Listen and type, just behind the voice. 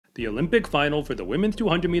The Olympic final for the women's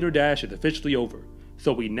 200-meter dash is officially over,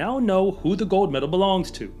 so we now know who the gold medal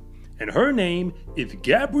belongs to, and her name is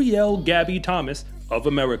Gabrielle "Gabby" Thomas of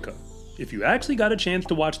America. If you actually got a chance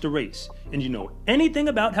to watch the race, and you know anything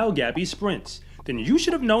about how Gabby sprints, then you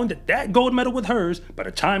should have known that that gold medal was hers by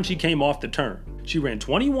the time she came off the turn. She ran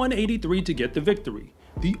 21:83 to get the victory,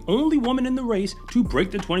 the only woman in the race to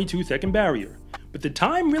break the 22-second barrier. But the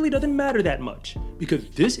time really doesn't matter that much, because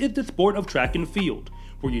this is the sport of track and field,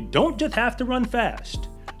 where you don't just have to run fast.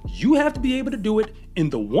 You have to be able to do it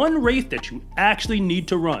in the one race that you actually need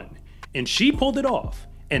to run. And she pulled it off,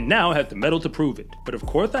 and now has the medal to prove it. But of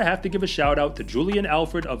course I have to give a shout out to Julien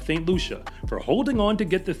Alfred of St. Lucia for holding on to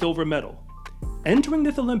get the silver medal. Entering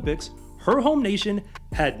this Olympics, her home nation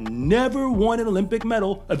had never won an Olympic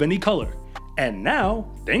medal of any color. And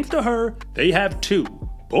now, thanks to her, they have two,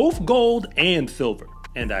 both gold and silver.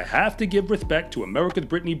 And I have to give respect to America's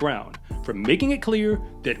Brittany Brown for making it clear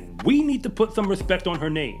that we need to put some respect on her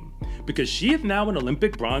name, because she is now an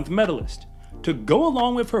Olympic bronze medalist, to go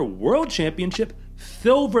along with her World Championship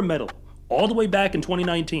silver medal all the way back in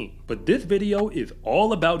 2019. But this video is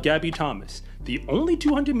all about Gabby Thomas, the only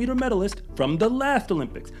 200-meter medalist from the last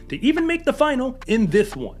Olympics to even make the final in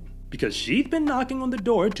this one, because she's been knocking on the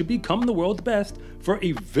door to become the world's best for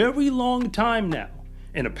a very long time now.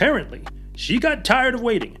 And apparently, she got tired of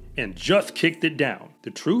waiting and just kicked it down.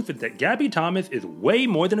 The truth is that Gabby Thomas is way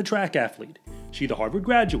more than a track athlete. She's a Harvard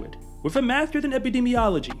graduate with a master's in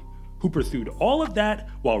epidemiology, who pursued all of that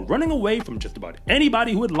while running away from just about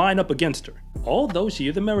anybody who would line up against her. Although she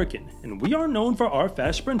is American, and we are known for our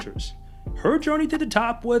fast sprinters, her journey to the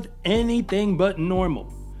top was anything but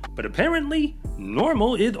normal. But apparently,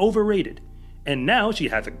 normal is overrated, and now she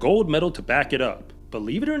has a gold medal to back it up.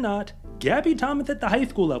 Believe it or not, Gabby Thomas at the high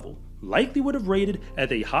school level likely would have rated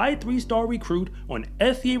as a high 3-star recruit on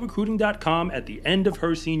SCArecruiting.com at the end of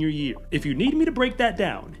her senior year. If you need me to break that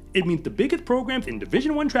down, it means the biggest programs in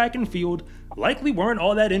Division I track and field likely weren't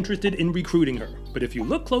all that interested in recruiting her. But if you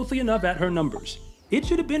look closely enough at her numbers, it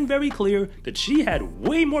should have been very clear that she had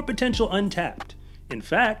way more potential untapped. In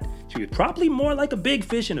fact, she was probably more like a big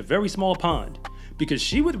fish in a very small pond, because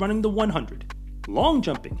she was running the 100, long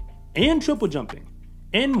jumping, and triple jumping,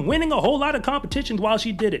 and winning a whole lot of competitions while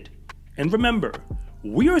she did it. And remember,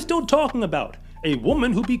 we are still talking about a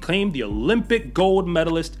woman who became the Olympic gold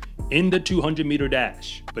medalist in the 200-meter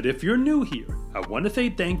dash. But if you're new here, I want to say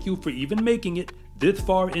thank you for even making it this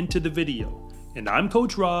far into the video. And I'm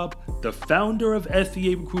Coach Rob, the founder of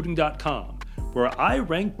SCArecruiting.com, where I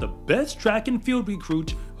rank the best track and field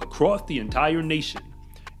recruits across the entire nation.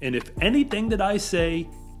 And if anything that I say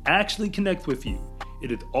actually connects with you,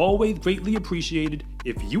 it is always greatly appreciated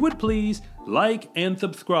if you would please like and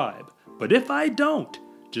subscribe. But if I don't,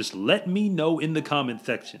 just let me know in the comment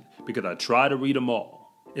section, because I try to read them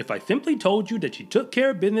all. If I simply told you that she took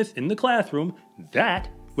care of business in the classroom, that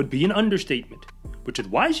would be an understatement, which is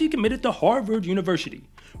why she committed to Harvard University,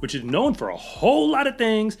 which is known for a whole lot of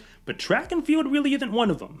things, but track and field really isn't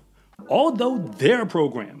one of them. Although their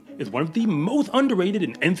program is one of the most underrated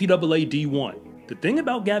in NCAA D1. The thing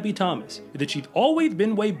about Gabby Thomas is that she's always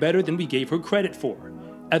been way better than we gave her credit for.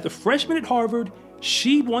 As a freshman at Harvard,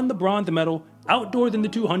 she won the bronze medal outdoors in the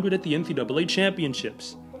 200 at the NCAA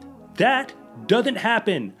championships. That doesn't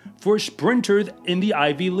happen for sprinters in the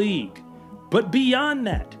Ivy League. But beyond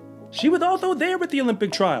that, she was also there at the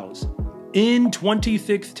Olympic trials in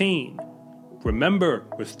 2016. Remember,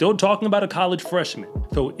 we're still talking about a college freshman,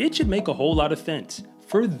 so it should make a whole lot of sense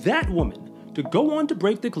for that woman to go on to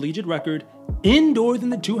break the collegiate record indoors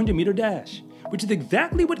in the 200-meter dash, which is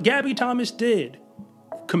exactly what Gabby Thomas did,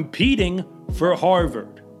 competing for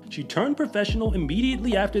Harvard. She turned professional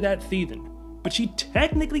immediately after that season, but she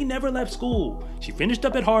technically never left school. She finished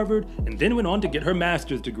up at Harvard and then went on to get her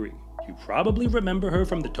master's degree. You probably remember her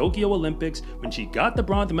from the Tokyo Olympics when she got the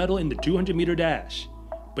bronze medal in the 200-meter dash.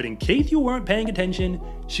 But in case you weren't paying attention,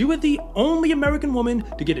 she was the only American woman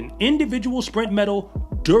to get an individual sprint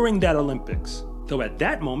medal during that Olympics. So at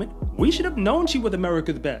that moment, we should have known she was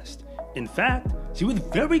America's best. In fact, she was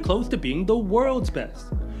very close to being the world's best.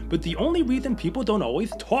 But the only reason people don't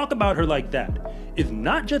always talk about her like that is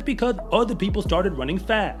not just because other people started running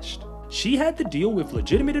fast. She had to deal with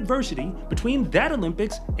legitimate adversity between that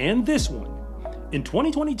Olympics and this one. In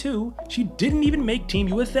 2022, she didn't even make Team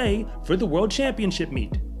USA for the World Championship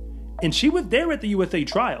meet. And she was there at the USA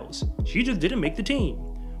trials, she just didn't make the team.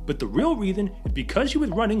 But the real reason is because she was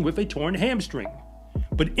running with a torn hamstring.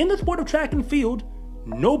 But in the sport of track and field,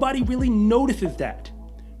 nobody really notices that.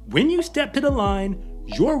 When you step to the line,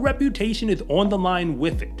 your reputation is on the line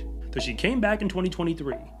with it. So she came back in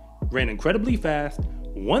 2023, ran incredibly fast,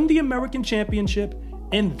 won the American Championship,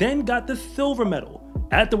 and then got the silver medal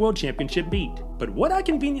at the World Championship meet. But what I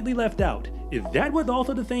conveniently left out is that was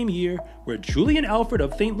also the same year where Julien Alfred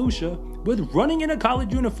of St. Lucia was running in a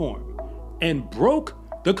college uniform and broke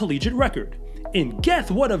the collegiate record. And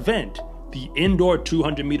guess what event? The indoor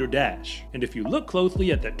 200-meter dash. And if you look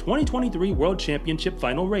closely at the 2023 World Championship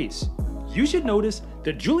final race, you should notice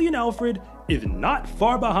that Julien Alfred is not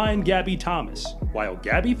far behind Gabby Thomas. While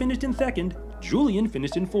Gabby finished in second, Julien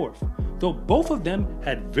finished in fourth, though both of them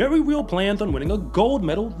had very real plans on winning a gold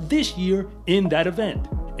medal this year in that event.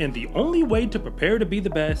 And the only way to prepare to be the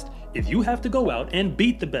best is you have to go out and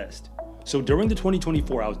beat the best. So during the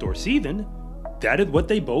 2024 outdoor season, that is what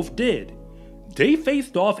they both did. They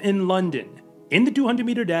faced off in London in the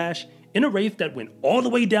 200-meter dash in a race that went all the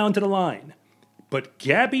way down to the line. But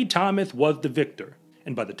Gabby Thomas was the victor,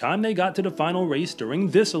 and by the time they got to the final race during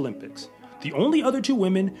this Olympics, the only other two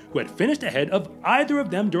women who had finished ahead of either of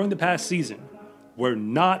them during the past season were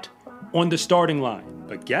not on the starting line.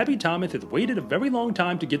 But Gabby Thomas has waited a very long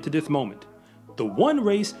time to get to this moment, the one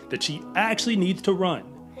race that she actually needs to run.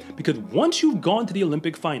 Because once you've gone to the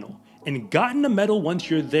Olympic final and gotten a medal once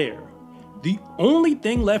you're there, the only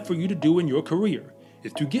thing left for you to do in your career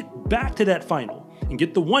is to get back to that final and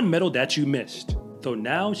get the one medal that you missed. So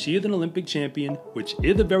now she is an Olympic champion, which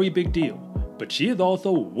is a very big deal, but she is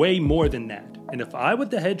also way more than that. And if I was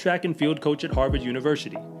the head track and field coach at Harvard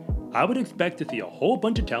University, I would expect to see a whole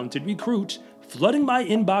bunch of talented recruits flooding my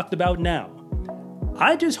inbox about now.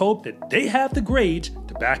 I just hope that they have the grades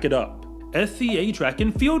to back it up. SCA track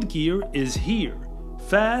and field gear is here.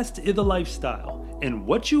 Fast is a lifestyle, and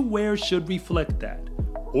what you wear should reflect that.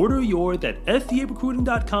 Order yours at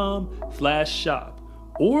scarecruiting.com/shop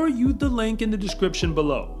or use the link in the description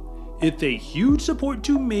below. It's a huge support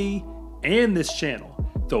to me and this channel,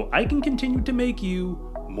 so I can continue to make you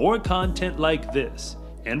more content like this.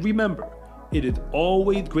 And remember, it is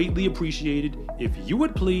always greatly appreciated if you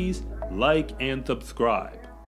would please like and subscribe.